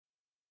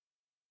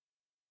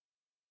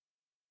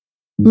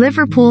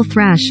Liverpool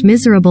thrash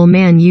miserable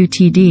Man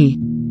Utd.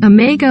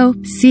 Amago,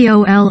 COLORSPORT,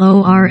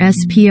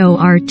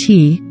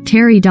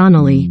 Terry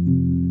Donnelly.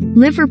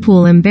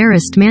 Liverpool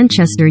embarrassed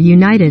Manchester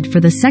United for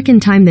the second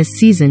time this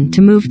season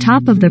to move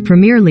top of the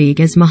Premier League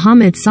as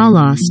Mohamed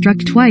Salah struck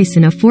twice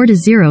in a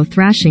 4-0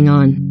 thrashing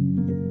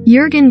on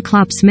Jurgen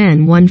Klopp's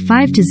men won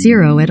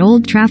 5-0 at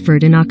Old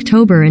Trafford in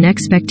October, and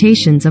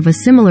expectations of a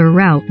similar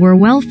rout were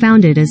well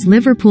founded as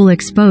Liverpool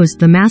exposed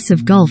the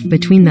massive gulf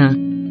between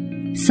the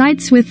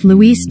sides, with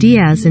Luis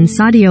Diaz and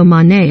Sadio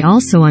Mane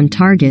also on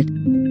target.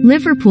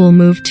 Liverpool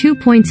move 2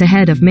 points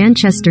ahead of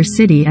Manchester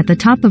City at the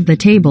top of the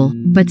table,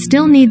 but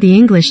still need the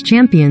English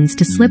champions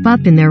to slip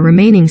up in their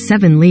remaining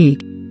 7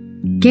 league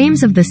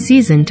games of the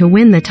season to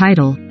win the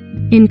title.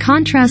 In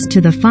contrast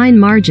to the fine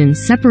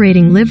margins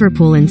separating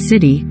Liverpool and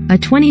City, a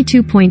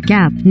 22-point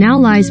gap now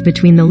lies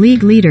between the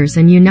league leaders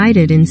and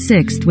United in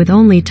 6th, with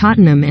only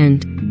Tottenham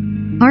and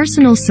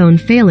Arsenal's own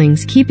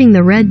failings keeping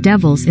the Red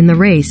Devils in the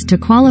race to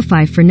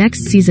qualify for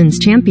next season's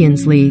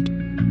Champions League.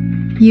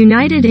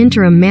 United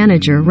interim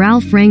manager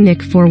Ralf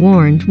Rangnick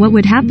forewarned what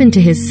would happen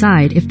to his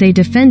side if they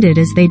defended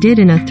as they did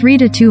in a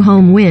 3-2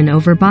 home win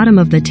over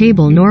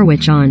bottom-of-the-table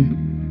Norwich on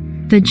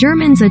the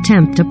Germans'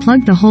 attempt to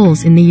plug the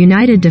holes in the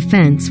United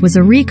defence was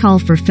a recall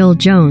for Phil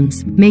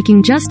Jones,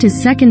 making just his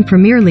second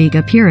Premier League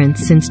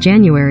appearance since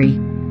January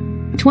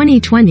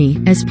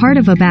 2020, as part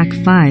of a back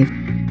five.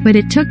 But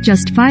it took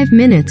just 5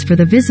 minutes for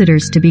the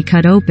visitors to be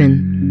cut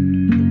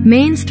open.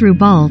 Mainz through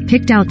ball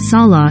picked out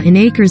Salah in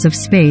acres of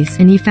space,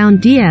 and he found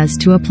Diaz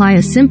to apply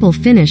a simple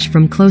finish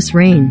from close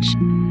range.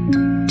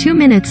 2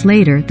 minutes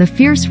later, the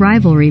fierce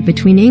rivalry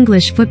between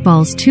English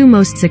football's 2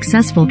 most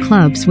successful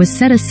clubs was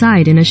set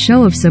aside in a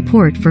show of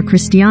support for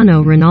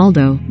Cristiano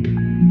Ronaldo.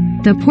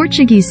 The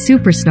Portuguese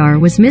superstar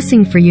was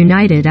missing for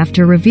United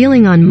after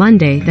revealing on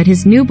Monday that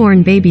his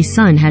newborn baby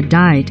son had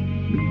died.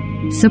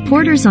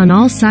 Supporters on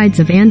all sides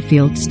of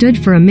Anfield stood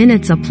for a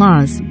minute's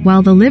applause,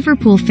 while the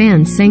Liverpool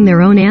fans sang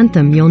their own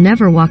anthem, "You'll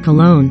Never Walk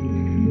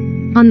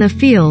Alone." On the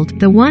field,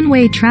 the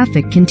one-way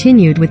traffic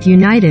continued, with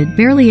United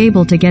barely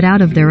able to get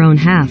out of their own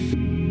half.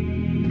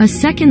 A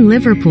second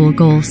Liverpool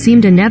goal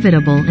seemed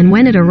inevitable, and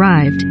when it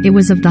arrived, it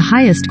was of the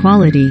highest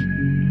quality.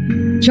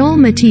 Joel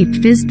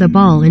Matip fizzed the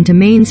ball into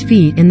Main's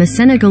feet, and the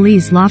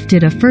Senegalese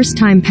lofted a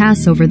first-time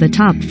pass over the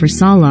top for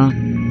Salah.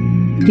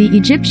 The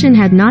Egyptian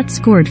had not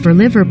scored for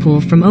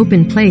Liverpool from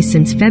open play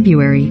since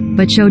February,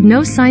 but showed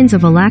no signs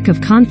of a lack of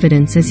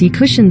confidence as he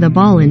cushioned the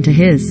ball into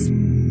his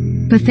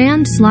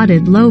Pathand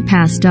slotted low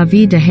pass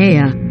David De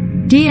Gea.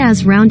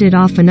 Diaz rounded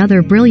off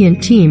another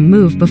brilliant team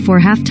move before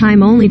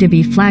halftime, only to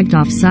be flagged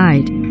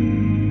offside.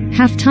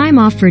 Halftime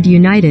offered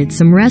United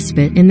some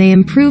respite, and they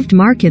improved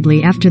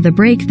markedly after the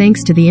break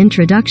thanks to the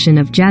introduction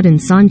of Jadon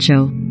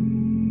Sancho.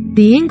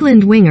 The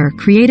England winger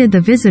created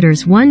the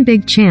visitors one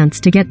big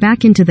chance to get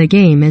back into the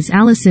game as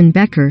Alisson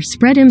Becker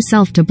spread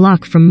himself to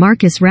block from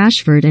Marcus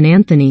Rashford and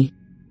Anthony.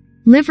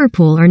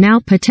 Liverpool are now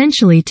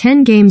potentially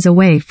 10 games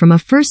away from a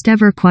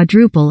first-ever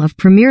quadruple of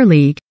Premier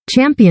League,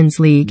 Champions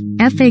League,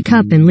 FA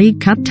Cup and League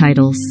Cup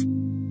titles.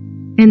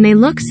 And they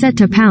look set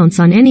to pounce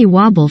on any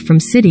wobble from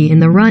City in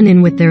the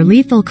run-in with their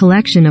lethal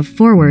collection of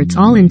forwards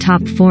all in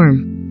top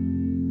form.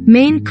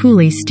 Main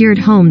Cooley steered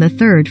home the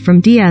third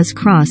from Diaz's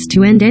cross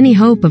to end any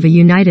hope of a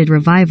United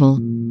revival.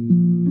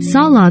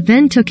 Salah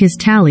then took his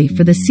tally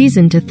for the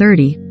season to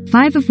 30,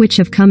 5 of which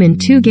have come in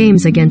 2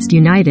 games against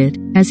United,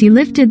 as he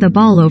lifted the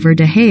ball over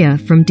De Gea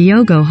from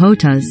Diogo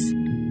Jota's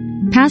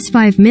pass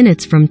 5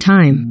 minutes from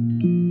time.